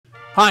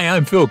Hi,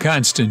 I'm Phil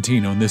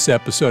Constantine. On this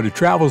episode of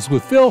Travels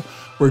with Phil,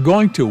 we're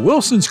going to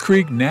Wilson's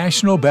Creek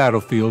National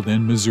Battlefield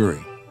in Missouri.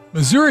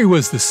 Missouri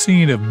was the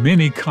scene of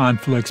many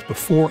conflicts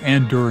before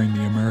and during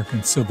the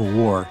American Civil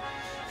War.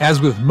 As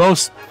with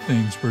most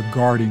things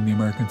regarding the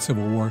American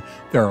Civil War,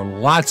 there are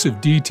lots of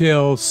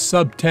details,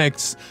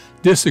 subtexts,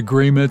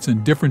 disagreements,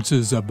 and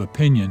differences of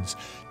opinions.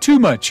 Too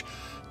much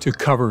to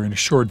cover in a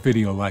short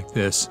video like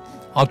this.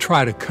 I'll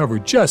try to cover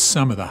just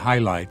some of the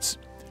highlights.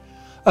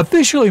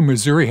 Officially,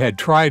 Missouri had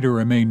tried to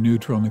remain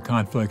neutral in the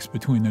conflicts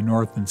between the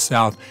North and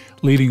South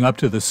leading up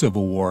to the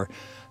Civil War.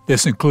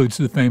 This includes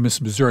the famous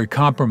Missouri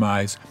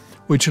Compromise,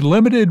 which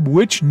limited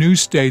which new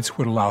states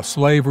would allow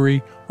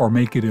slavery or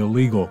make it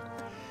illegal.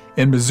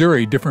 In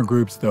Missouri, different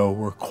groups, though,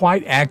 were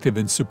quite active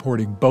in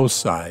supporting both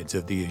sides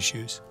of the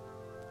issues.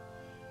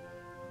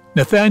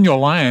 Nathaniel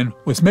Lyon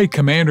was made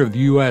commander of the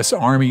U.S.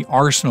 Army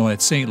Arsenal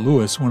at St.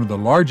 Louis, one of the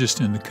largest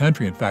in the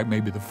country, in fact,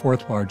 maybe the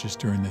fourth largest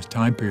during this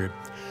time period.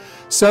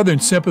 Southern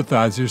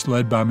sympathizers,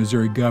 led by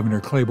Missouri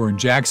Governor Claiborne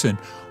Jackson,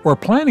 were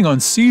planning on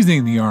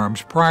seizing the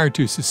arms prior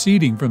to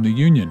seceding from the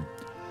Union.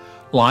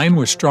 Lyon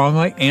was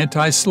strongly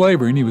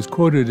anti-slavery, and he was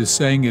quoted as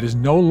saying, "It is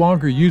no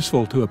longer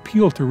useful to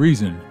appeal to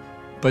reason,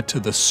 but to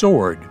the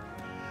sword."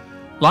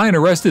 Lyon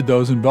arrested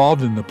those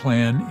involved in the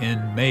plan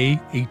in May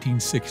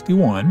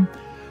 1861.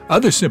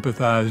 Other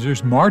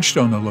sympathizers marched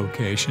on the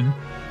location.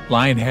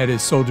 Lyon had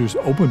his soldiers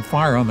open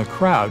fire on the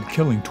crowd,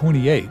 killing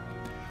 28.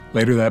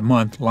 Later that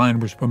month,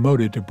 Lyon was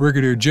promoted to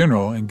brigadier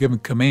general and given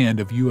command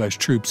of U.S.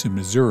 troops in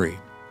Missouri.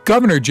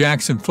 Governor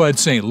Jackson fled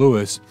St.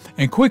 Louis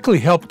and quickly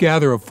helped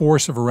gather a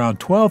force of around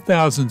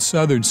 12,000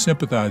 Southern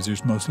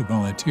sympathizers, mostly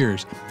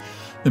volunteers.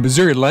 The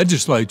Missouri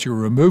legislature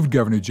removed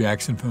Governor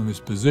Jackson from his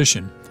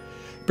position.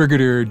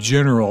 Brigadier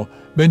General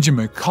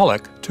Benjamin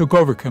McCulloch took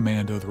over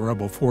command of the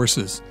rebel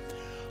forces.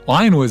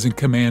 Lyon was in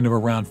command of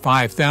around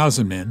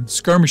 5,000 men.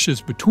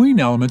 Skirmishes between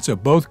elements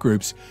of both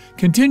groups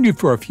continued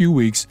for a few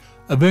weeks,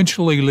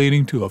 eventually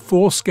leading to a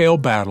full-scale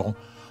battle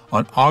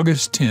on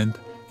August 10,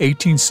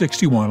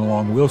 1861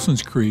 along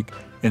Wilson's Creek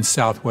in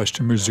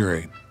southwestern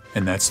Missouri.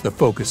 And that's the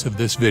focus of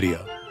this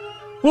video.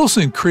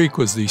 Wilson Creek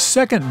was the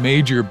second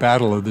major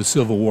battle of the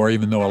Civil War,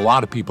 even though a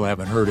lot of people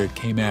haven't heard it. It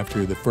came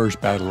after the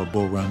first Battle of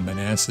Bull Run,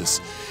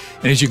 Manassas.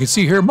 And as you can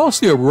see here,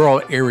 mostly a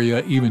rural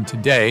area even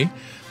today.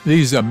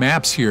 These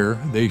maps here,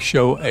 they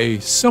show a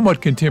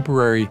somewhat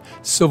contemporary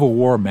Civil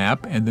War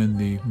map and then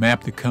the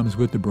map that comes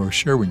with the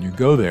brochure when you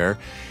go there.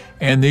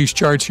 And these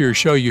charts here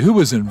show you who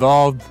was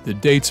involved, the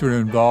dates that were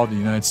involved, the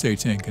United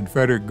States and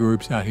Confederate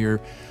groups out here.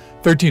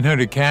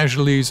 1,300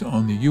 casualties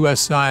on the U.S.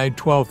 side,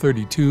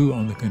 1,232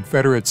 on the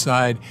Confederate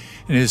side,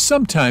 and it is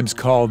sometimes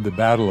called the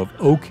Battle of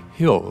Oak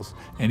Hills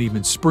and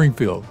even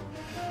Springfield.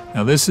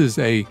 Now this is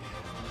a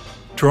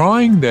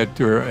drawing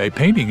or a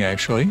painting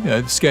actually,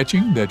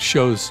 sketching that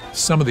shows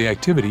some of the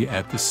activity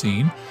at the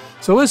scene.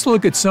 So let's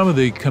look at some of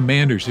the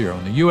commanders here.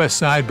 On the U.S.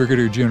 side,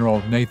 Brigadier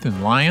General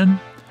Nathaniel Lyon,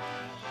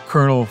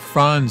 Colonel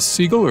Franz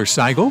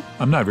Sigel,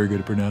 I'm not very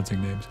good at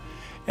pronouncing names,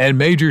 and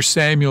Major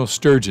Samuel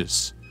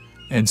Sturgis.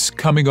 And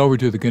coming over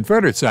to the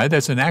Confederate side,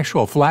 that's an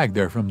actual flag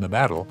there from the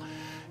battle.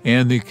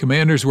 And the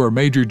commanders were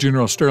Major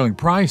General Sterling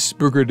Price,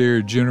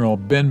 Brigadier General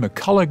Ben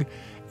McCulloch,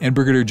 and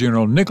Brigadier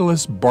General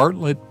Nicholas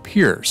Bartlett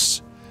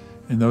Pierce.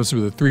 And those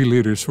were the three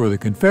leaders for the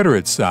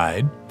Confederate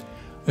side.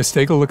 Let's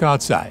take a look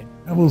outside.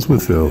 Travels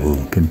with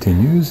Phil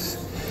continues.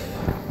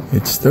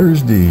 It's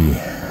Thursday,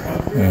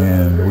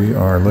 and we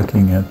are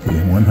looking at the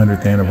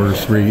 100th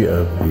anniversary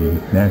of the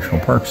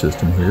National Park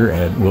System here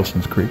at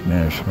Wilson's Creek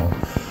National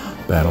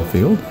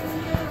Battlefield.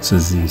 This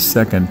is the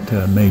second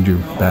major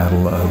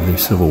battle of the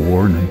Civil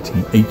War,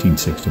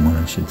 1861,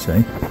 I should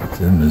say. It's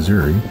in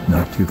Missouri,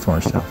 not too far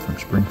south from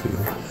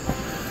Springfield.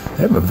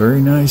 They have a very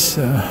nice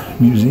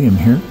museum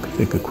here.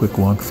 Take a quick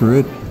walk through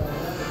it.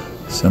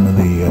 Some of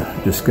the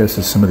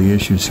discusses some of the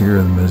issues here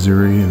in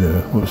Missouri.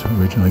 What was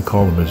originally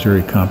called the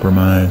Missouri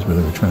Compromise, where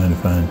they were trying to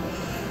find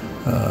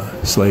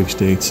slave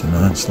states and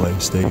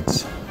non-slave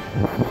states.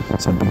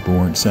 Some people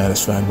weren't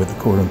satisfied with the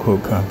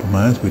quote-unquote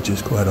compromise, which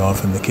is quite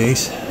often the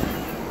case.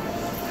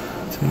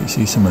 So you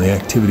see some of the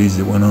activities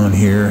that went on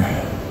here.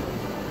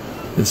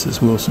 This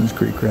is Wilson's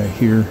Creek right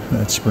here.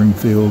 That's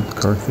Springfield.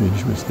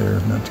 Carthage was there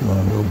not too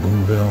long ago.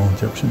 Boonville,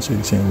 Jefferson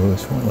City, St.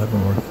 Louis, Fort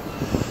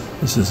Leavenworth.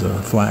 This is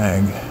a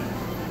flag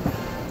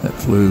that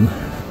flew.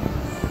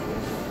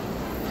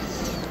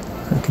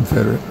 A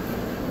Confederate.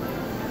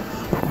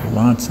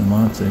 Lots and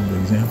lots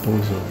of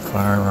examples of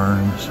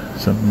firearms,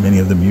 many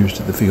of them used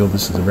at the field.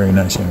 This is a very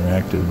nice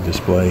interactive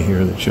display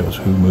here that shows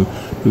who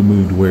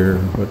moved where,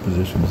 what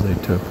positions they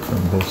took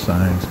from both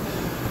sides.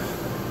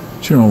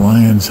 General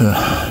Lyons,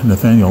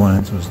 Nathaniel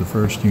Lyon was the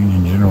first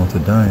Union general to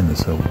die in the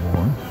Civil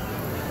War,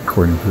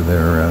 according to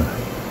their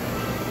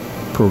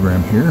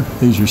program here.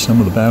 These are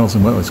some of the battles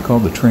in what was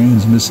called the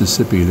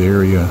Trans-Mississippi, the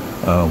area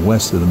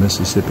west of the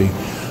Mississippi.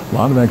 A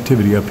lot of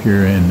activity up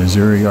here in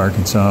Missouri,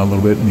 Arkansas, a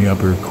little bit in the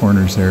upper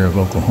corners there of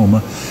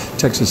Oklahoma.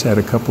 Texas had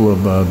a couple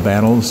of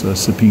battles,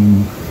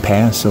 Sabine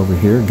Pass over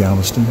here,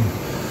 Galveston.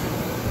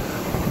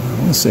 I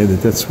want to say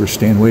that that's where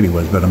Stan Wadey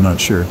was, but I'm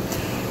not sure.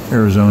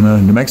 Arizona,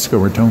 New Mexico,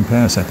 Raton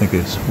Pass, I think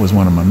was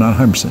one of them. I'm not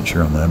 100%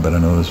 sure on that, but I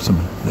know there's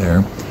some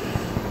there.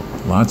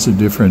 Lots of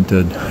different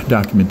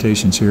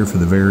documentations here for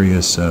the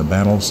various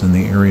battles in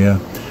the area.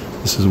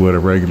 This is what a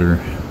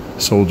regular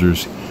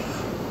soldier's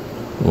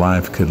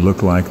life could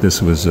look like.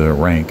 This was a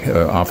rank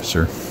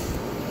officer.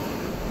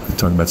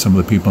 Talk about some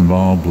of the people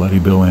involved. Bloody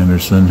Bill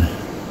Anderson.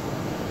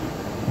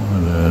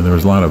 There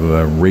was a lot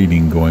of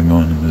raiding going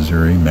on in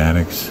Missouri.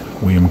 Maddox,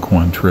 William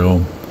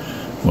Quantrill,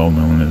 well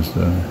known as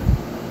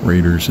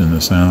raiders in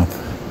the South.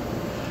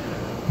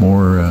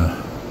 More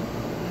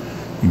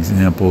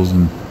examples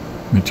and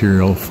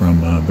material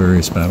from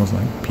various battles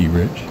like Pea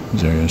Ridge,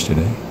 was there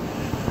yesterday.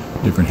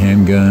 Different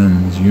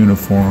handguns,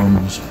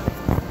 uniforms.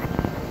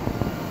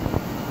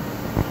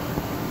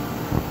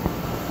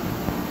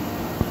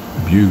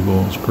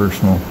 Bugles,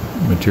 personal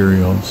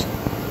materials.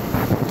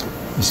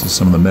 This is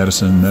some of the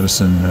medicine.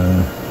 Medicine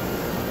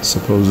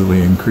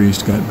supposedly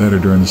increased, got better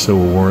during the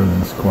Civil War.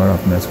 And quite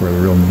often that's where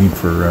the real need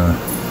for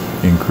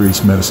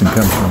increased medicine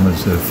comes from,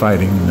 is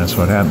fighting, and that's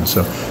what happened.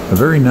 So a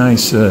very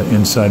nice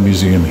inside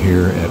museum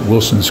here at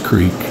Wilson's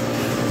Creek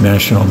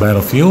National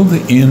Battlefield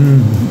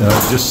in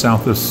just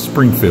south of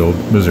Springfield,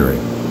 Missouri.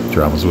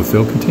 Travels with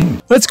Phil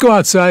continues. Let's go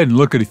outside and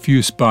look at a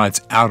few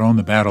spots out on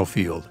the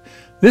battlefield.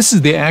 This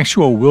is the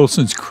actual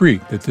Wilson's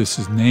Creek that this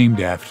is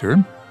named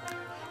after.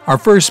 Our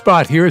first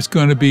spot here is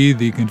going to be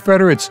the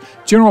Confederates'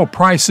 General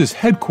Price's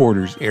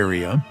headquarters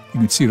area. You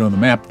can see it on the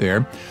map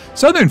there.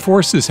 Southern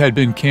forces had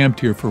been camped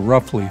here for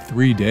roughly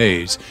 3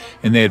 days,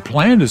 and they had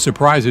planned a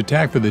surprise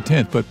attack for the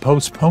 10th, but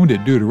postponed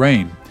it due to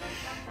rain.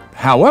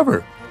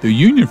 However, the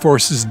Union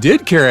forces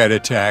did carry out an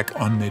attack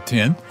on the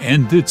 10th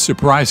and did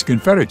surprise the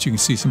Confederates. You can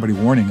see somebody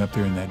warning up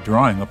there in that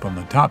drawing up on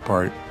the top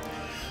part.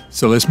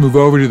 So let's move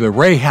over to the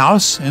Ray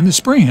House and the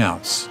Spring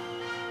House.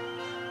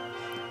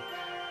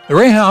 The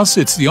Ray House,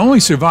 it's the only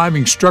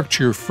surviving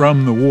structure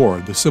from the war,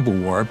 the Civil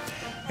War,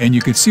 and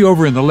you can see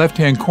over in the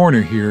left-hand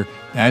corner here,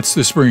 that's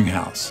the Spring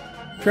House.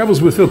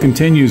 Travels with Phil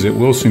continues at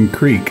Wilson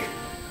Creek,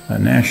 a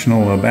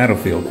national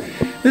battlefield.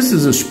 This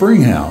is a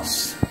spring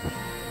house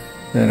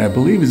that I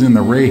believe is in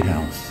the Ray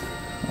House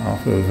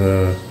off of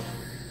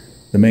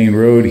the main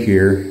road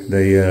here.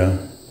 They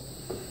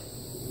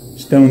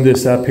stoned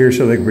this up here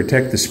so they could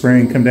protect the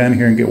spring, come down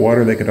here and get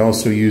water. They could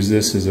also use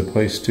this as a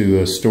place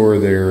to store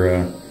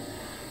their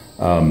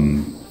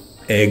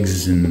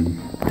eggs and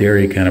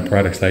dairy kind of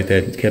products like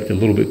that. It kept it a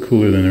little bit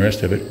cooler than the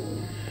rest of it.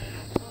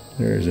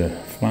 There's a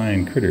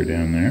flying critter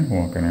down there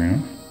walking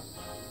around.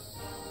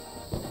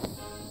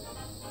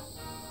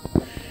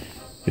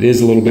 It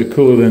is a little bit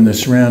cooler than the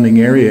surrounding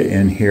area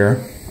in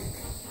here.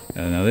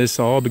 Now this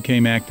all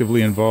became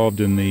actively involved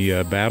in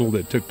the battle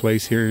that took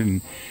place here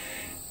in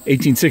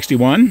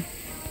 1861.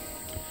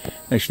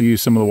 Actually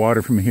used some of the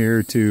water from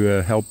here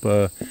to help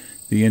the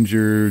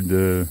injured.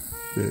 The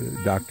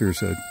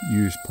doctors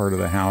used part of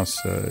the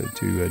house to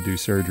do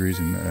surgeries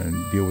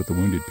and deal with the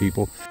wounded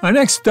people. Our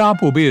next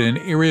stop will be at an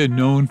area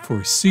known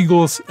for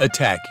Sigel's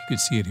attack. You can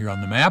see it here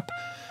on the map.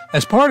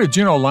 As part of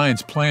General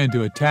Lyon's plan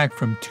to attack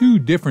from 2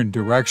 different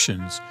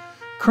directions,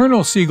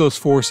 Colonel Sigel's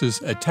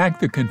forces attacked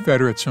the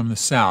Confederates from the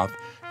south,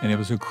 and it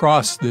was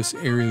across this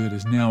area that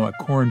is now a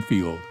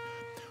cornfield.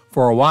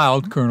 For a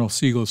while, Colonel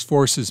Sigel's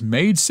forces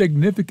made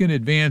significant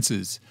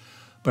advances,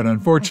 but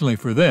unfortunately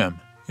for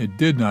them, it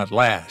did not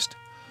last.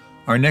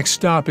 Our next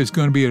stop is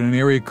going to be at an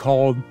area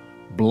called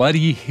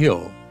Bloody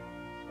Hill.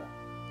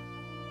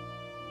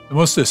 The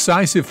most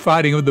decisive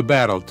fighting of the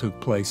battle took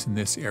place in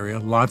this area.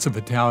 Lots of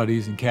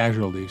fatalities and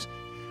casualties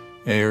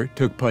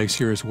took place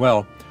here as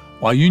well.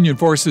 While Union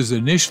forces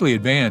initially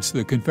advanced,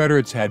 the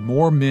Confederates had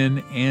more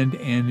men and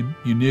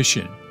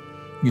ammunition.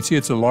 You can see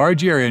it's a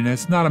large area, and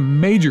it's not a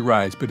major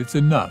rise, but it's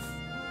enough.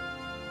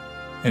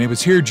 And it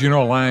was here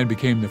General Lyon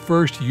became the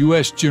first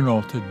U.S.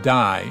 general to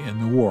die in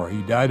the war.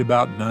 He died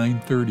about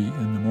 9:30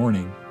 in the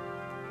morning.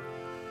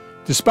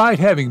 Despite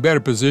having better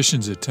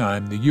positions at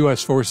times, the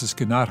U.S. forces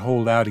could not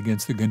hold out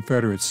against the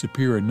Confederates'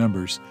 superior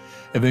numbers.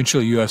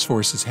 Eventually, U.S.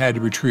 forces had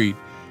to retreat,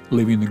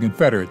 leaving the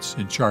Confederates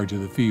in charge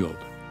of the field.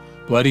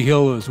 Bloody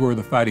Hill is where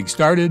the fighting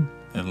started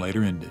and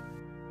later ended.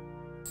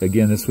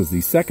 Again, this was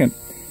the second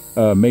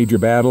major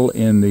battle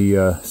in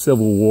the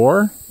Civil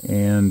War,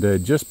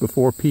 and just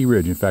before Pea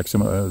Ridge. In fact,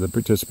 some of the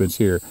participants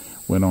here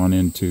went on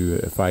into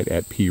a fight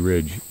at Pea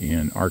Ridge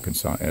in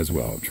Arkansas as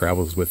well.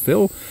 Travels with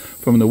Phil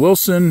from the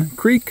Wilson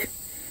Creek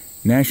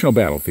National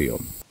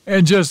Battlefield.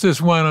 And just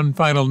this one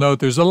final note,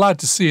 there's a lot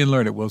to see and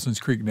learn at Wilson's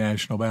Creek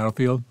National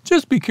Battlefield.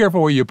 Just be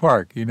careful where you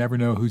park. You never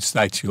know whose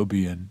sights you'll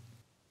be in.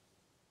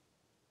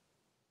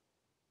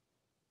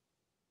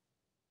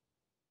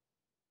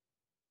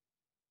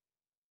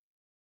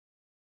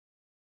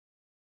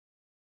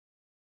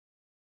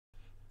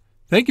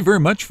 Thank you very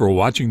much for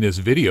watching this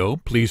video.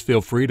 Please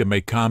feel free to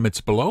make comments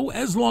below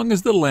as long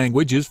as the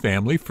language is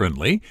family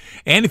friendly.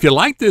 And if you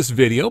like this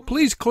video,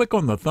 please click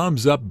on the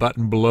thumbs up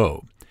button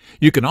below.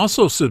 You can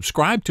also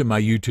subscribe to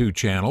my YouTube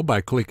channel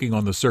by clicking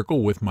on the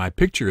circle with my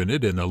picture in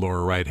it in the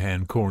lower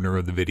right-hand corner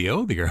of the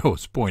video. The arrow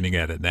is pointing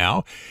at it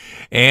now.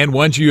 And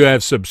once you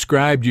have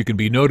subscribed, you can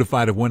be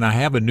notified of when I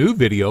have a new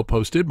video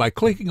posted by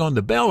clicking on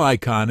the bell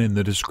icon in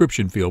the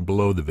description field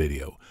below the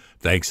video.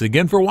 Thanks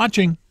again for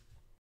watching.